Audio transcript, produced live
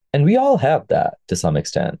And we all have that to some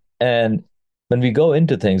extent. And when we go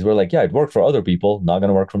into things, we're like, yeah, it worked for other people, not going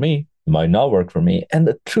to work for me. It might not work for me. And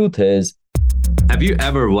the truth is, have you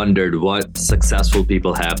ever wondered what successful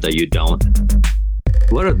people have that you don't?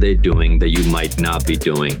 What are they doing that you might not be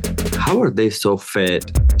doing? How are they so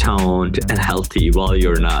fit, toned, and healthy while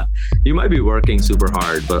you're not? You might be working super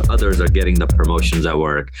hard, but others are getting the promotions at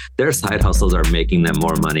work. Their side hustles are making them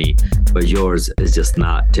more money, but yours is just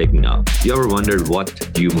not taking up. You ever wondered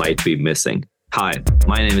what you might be missing? Hi,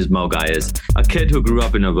 my name is Mo Gayas, a kid who grew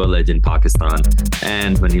up in a village in Pakistan.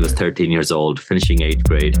 And when he was 13 years old, finishing 8th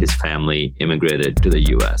grade, his family immigrated to the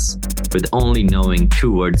US. With only knowing 2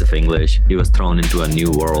 words of English, he was thrown into a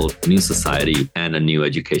new world, new society, and a new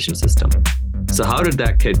education system. So how did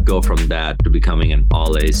that kid go from that to becoming an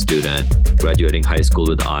all-A student, graduating high school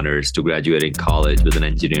with honors, to graduating college with an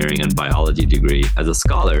engineering and biology degree as a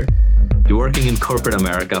scholar, to working in corporate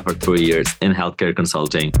America for 3 years in healthcare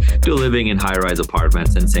consulting, to living in high-rise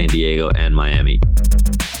apartments in San Diego and Miami?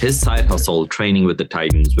 His side hustle, training with the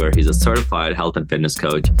Titans, where he's a certified health and fitness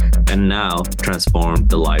coach, and now transformed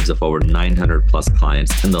the lives of over 900 plus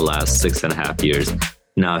clients in the last 6.5 years.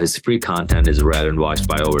 Now his free content is read and watched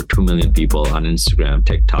by over 2 million people on Instagram,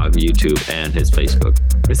 TikTok, YouTube, and his Facebook.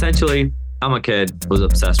 Essentially, I'm a kid who's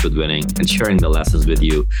obsessed with winning and sharing the lessons with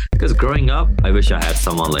you, because growing up, I wish I had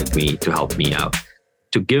someone like me to help me out,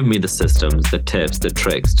 to give me the systems, the tips, the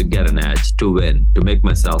tricks to get an edge, to win, to make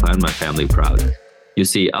myself and my family proud. You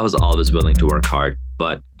see, I was always willing to work hard,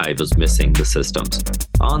 but I was missing the systems.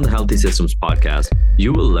 On the Healthy Systems podcast,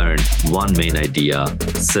 you will learn one main idea,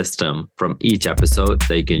 system from each episode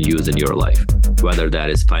that you can use in your life, whether that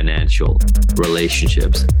is financial,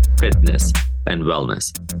 relationships, fitness, and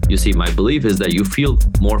wellness. You see, my belief is that you feel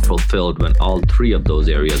more fulfilled when all 3 of those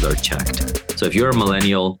areas are checked. So if you're a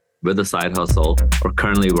millennial with a side hustle or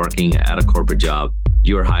currently working at a corporate job,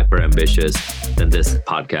 you're hyper ambitious, then this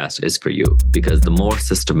podcast is for you. Because the more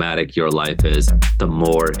systematic your life is, the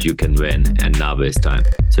more you can win and not waste time.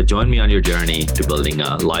 So join me on your journey to building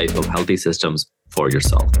a life of healthy systems for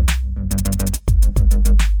yourself.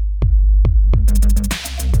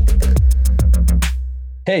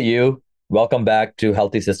 Hey, you. Welcome back to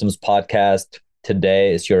Healthy Systems Podcast.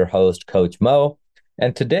 Today is your host, Coach Mo.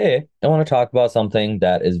 And today I want to talk about something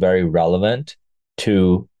that is very relevant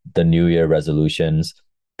to the New Year resolutions.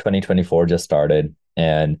 2024 just started,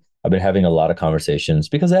 and I've been having a lot of conversations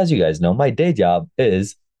because, as you guys know, my day job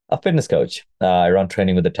is a fitness coach. I run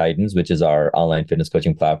Training with the Titans, which is our online fitness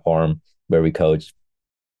coaching platform where we coach.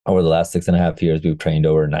 Over the last 6.5 years, we've trained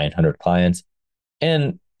over 900 clients.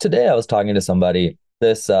 And today I was talking to somebody.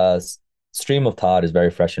 This stream of thought is very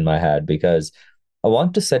fresh in my head because I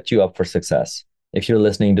want to set you up for success. If you're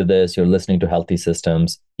listening to this, you're listening to Healthy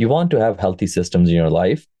Systems, you want to have healthy systems in your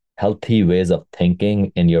life, healthy ways of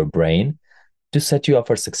thinking in your brain to set you up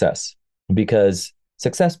for success, because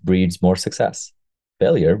success breeds more success.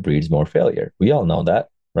 Failure breeds more failure. We all know that,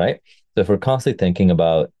 right? So if we're constantly thinking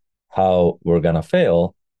about how we're going to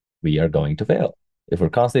fail, we are going to fail. If we're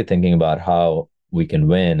constantly thinking about how we can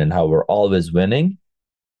win and how we're always winning,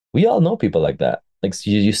 we all know people like that. Like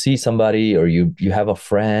you see somebody or you have a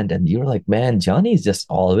friend and you're like, man, Johnny's just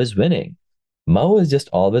always winning. Mo is just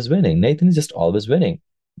always winning. Nathan is just always winning.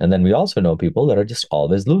 And then we also know people that are just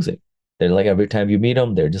always losing. They're like, every time you meet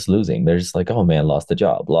them, they're just losing. They're just like, oh man, lost the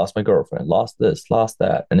job, lost my girlfriend, lost this, lost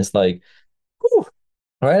that. And it's like, whew,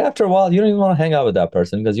 right after a while, you don't even want to hang out with that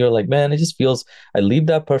person because you're like, man, it just feels, I leave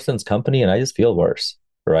that person's company and I just feel worse,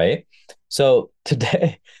 right? So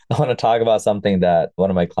today I want to talk about something that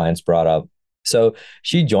one of my clients brought up. So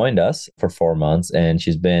she joined us for 4 months and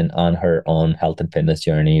she's been on her own health and fitness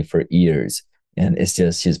journey for years. And it's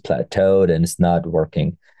just, she's plateaued and it's not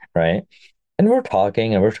working, right? And we're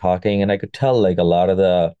talking and we're talking, and I could tell like a lot of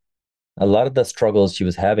the struggles she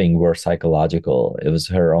was having were psychological. It was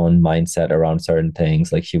her own mindset around certain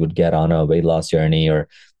things. Like she would get on a weight loss journey, or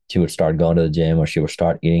she would start going to the gym, or she would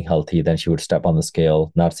start eating healthy. Then she would step on the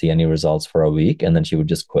scale, not see any results for a week, and then she would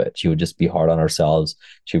just quit. She would just be hard on herself.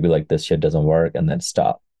 She'd be like, this shit doesn't work, and then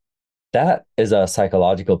stop. That is a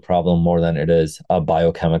psychological problem more than it is a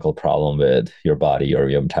biochemical problem with your body or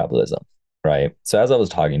your metabolism, right? So as I was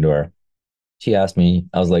talking to her, she asked me,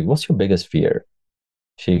 I was like, what's your biggest fear?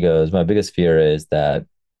 She goes, my biggest fear is that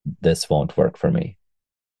this won't work for me.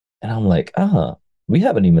 And I'm like, we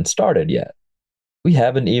haven't even started yet. We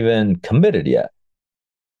haven't even committed yet.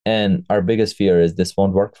 And our biggest fear is this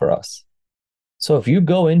won't work for us. So if you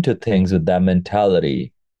go into things with that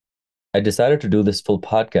mentality, I decided to do this full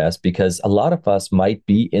podcast because a lot of us might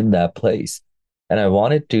be in that place. And I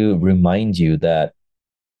wanted to remind you that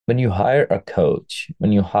when you hire a coach,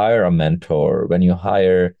 when you hire a mentor, when you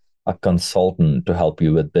hire a consultant to help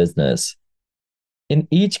you with business. In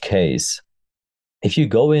each case, if you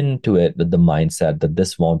go into it with the mindset that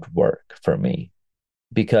this won't work for me,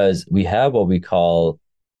 because we have what we call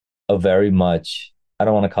a very much, I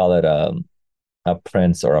don't want to call it a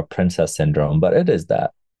prince or a princess syndrome, but it is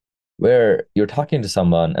that where you're talking to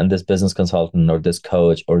someone and this business consultant or this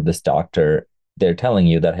coach or this doctor, they're telling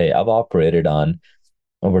you that, hey, I've operated on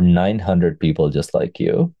over 900 people just like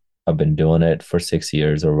you. I've been doing it for 6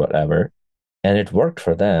 years or whatever. And it worked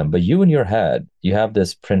for them. But you in your head, you have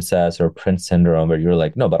this princess or prince syndrome where you're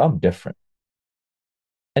like, no, but I'm different.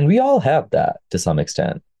 And we all have that to some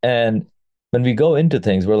extent. And when we go into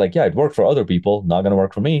things, we're like, yeah, it worked for other people, not going to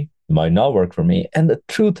work for me. It might not work for me. And the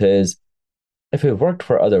truth is, if it worked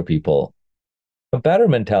for other people, a better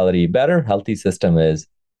mentality, better healthy system is,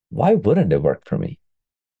 why wouldn't it work for me?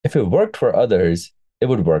 If it worked for others, it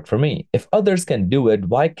would work for me. If others can do it,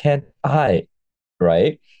 why can't I?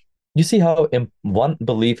 Right? You see how one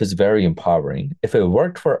belief is very empowering. If it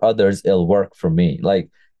worked for others, it'll work for me. Like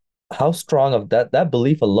how strong of that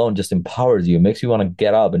belief alone just empowers you, makes you want to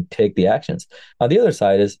get up and take the actions. On the other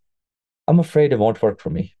side is, I'm afraid it won't work for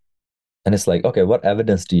me. And it's like, okay, what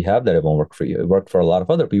evidence do you have that it won't work for you? It worked for a lot of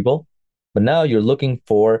other people, but now you're looking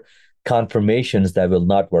for confirmations that will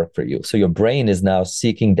not work for you. So your brain is now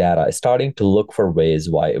seeking data, it's starting to look for ways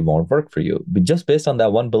why it won't work for you, but just based on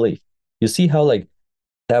that one belief. You see how like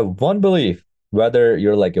that one belief, whether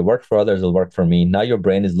you're like, it worked for others, it'll work for me. Now your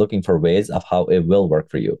brain is looking for ways of how it will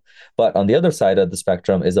work for you. But on the other side of the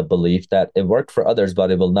spectrum is a belief that it worked for others,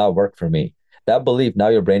 but it will not work for me. That belief, now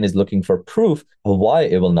your brain is looking for proof of why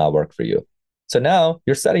it will not work for you. So now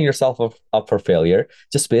you're setting yourself up for failure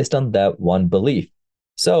just based on that one belief.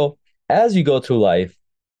 So as you go through life,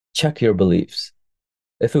 check your beliefs.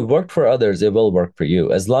 If it worked for others, it will work for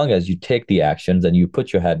you. As long as you take the actions and you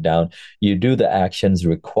put your head down, you do the actions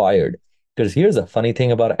required. Because here's a funny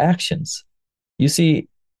thing about actions. You see,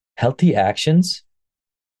 healthy actions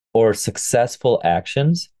or successful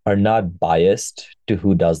actions are not biased to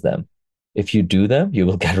who does them. If you do them, you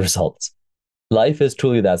will get results. Life is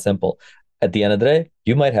truly that simple. At the end of the day,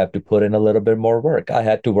 you might have to put in a little bit more work. I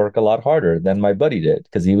had to work a lot harder than my buddy did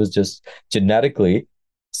because he was just genetically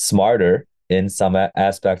smarter in some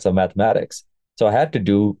aspects of mathematics. So I had to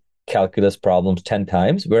do calculus problems 10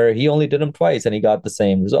 times where he only did them twice and he got the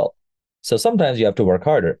same result. So sometimes you have to work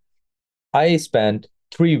harder. I spent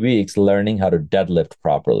 3 weeks learning how to deadlift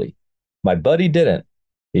properly. My buddy didn't.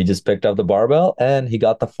 He just picked up the barbell and he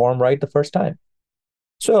got the form right the first time.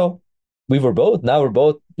 So now we're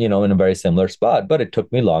both, in a very similar spot, but it took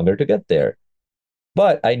me longer to get there.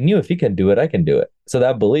 But I knew if he can do it, I can do it. So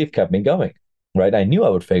that belief kept me going, right? I knew I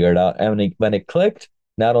would figure it out. And when it clicked,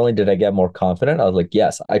 not only did I get more confident, I was like,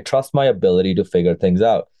 yes, I trust my ability to figure things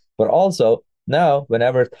out. But also now,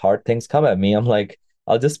 whenever hard things come at me, I'm like,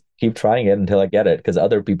 I'll just keep trying it until I get it because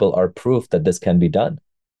other people are proof that this can be done,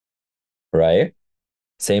 right?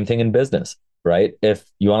 Same thing in business, right? If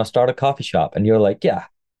you want to start a coffee shop and you're like, yeah,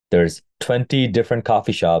 there's 20 different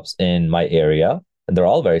coffee shops in my area and they're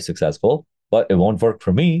all very successful, but it won't work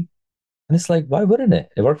for me. And it's like, why wouldn't it?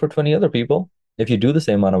 It worked for 20 other people. If you do the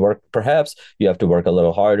same amount of work, perhaps you have to work a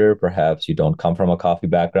little harder. Perhaps you don't come from a coffee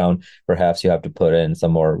background. Perhaps you have to put in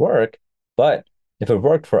some more work. But if it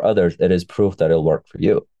worked for others, it is proof that it'll work for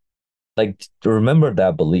you. Like, remember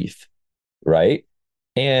that belief, right?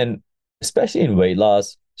 And especially in weight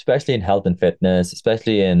loss, especially in health and fitness,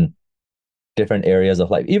 especially in different areas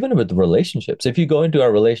of life, even with relationships. If you go into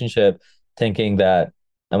a relationship thinking that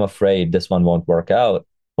I'm afraid this one won't work out,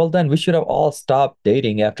 well, then we should have all stopped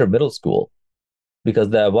dating after middle school because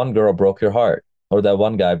that one girl broke your heart or that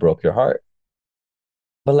one guy broke your heart.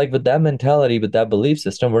 But like with that mentality, with that belief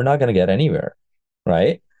system, we're not going to get anywhere,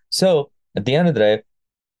 right? So at the end of the day,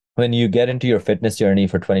 when you get into your fitness journey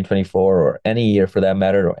for 2024 or any year for that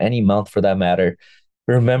matter, or any month for that matter,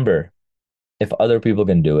 remember, if other people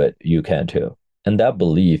can do it, you can too. And that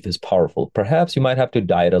belief is powerful. Perhaps you might have to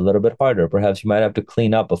diet a little bit harder. Perhaps you might have to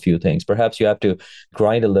clean up a few things. Perhaps you have to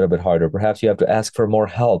grind a little bit harder. Perhaps you have to ask for more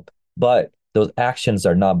help. But those actions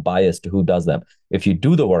are not biased to who does them. If you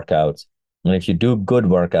do the workouts, and if you do good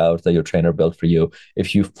workouts that your trainer built for you,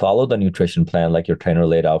 if you follow the nutrition plan like your trainer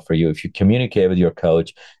laid out for you, if you communicate with your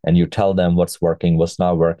coach and you tell them what's working, what's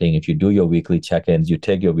not working, if you do your weekly check-ins, you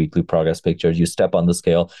take your weekly progress pictures, you step on the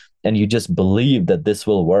scale, and you just believe that this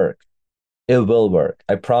will work, it will work.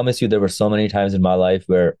 I promise you, there were so many times in my life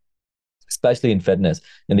where, especially in fitness,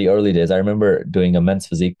 in the early days, I remember doing a men's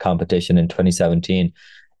physique competition in 2017,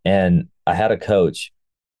 and I had a coach,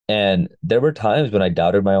 and there were times when I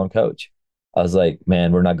doubted my own coach. I was like,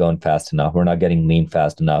 man, we're not going fast enough. We're not getting lean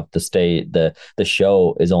fast enough. The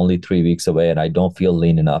show is only 3 weeks away and I don't feel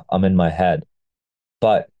lean enough. I'm in my head.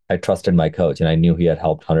 But I trusted my coach and I knew he had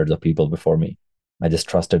helped hundreds of people before me. I just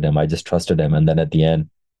trusted him. And then at the end,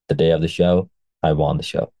 the day of the show, I won the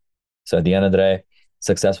show. So at the end of the day,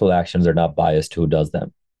 successful actions are not biased to who does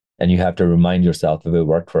them. And you have to remind yourself, if it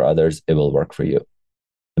worked for others, it will work for you.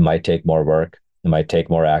 It might take more work. It might take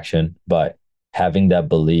more action, but having that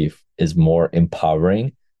belief is more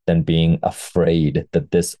empowering than being afraid that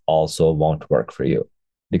this also won't work for you.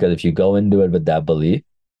 Because if you go into it with that belief,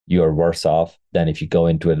 you are worse off than if you go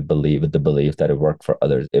into it with the belief that it worked for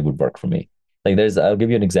others, it would work for me. Like I'll give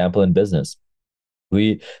you an example in business.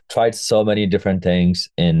 We tried so many different things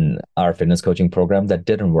in our fitness coaching program that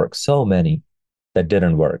didn't work. So many that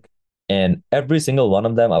didn't work. And every single one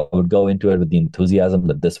of them, I would go into it with the enthusiasm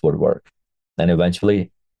that this would work. And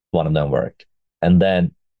eventually one of them worked. And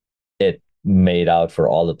then it made out for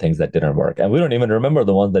all the things that didn't work. And we don't even remember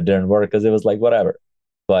the ones that didn't work because it was like, whatever.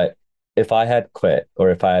 But if I had quit, or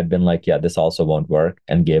if I had been like, yeah, this also won't work,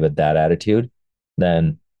 and gave it that attitude,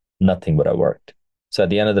 then nothing would have worked. So at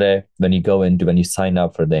the end of the day, when you sign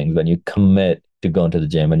up for things, when you commit to going to the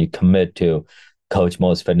gym, when you commit to Coach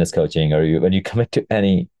Mo's fitness coaching, or when you commit to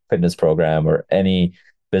any fitness program or any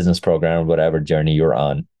business program, or whatever journey you're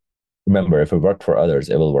on, remember, if it worked for others,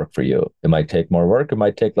 it will work for you. It might take more work, it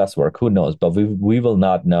might take less work, who knows? But we will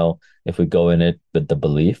not know if we go in it with the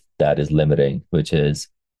belief that is limiting, which is,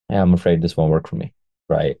 yeah, I'm afraid this won't work for me,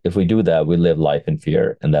 right? If we do that, we live life in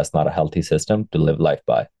fear, and that's not a healthy system to live life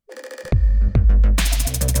by.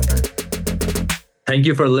 Thank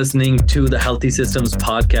you for listening to the Healthy Systems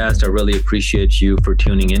podcast. I really appreciate you for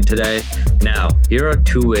tuning in today. Now, here are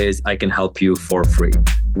 2 ways I can help you for free.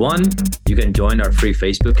 One, you can join our free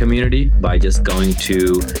Facebook community by just going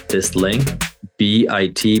to this link,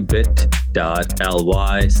 bit.ly/Titan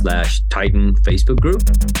Facebook group.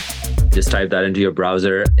 Just type that into your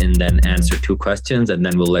browser and then answer 2 questions, and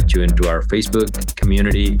then we'll let you into our Facebook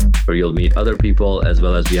community where you'll meet other people, as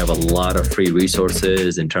well as we have a lot of free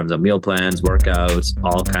resources in terms of meal plans, workouts,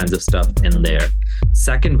 all kinds of stuff in there.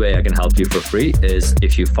 Second way I can help you for free is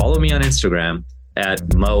if you follow me on Instagram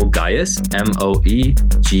at Mo Gaius, MOE,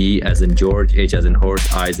 G as in George, H as in horse,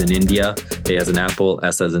 I as in India, A as in apple,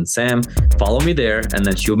 S as in Sam. Follow me there and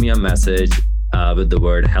then shoot me a message with the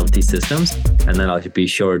word Healthy Systems, and then I'll be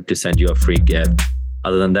sure to send you a free gift.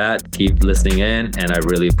 Other than that, keep listening in, and I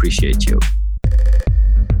really appreciate you.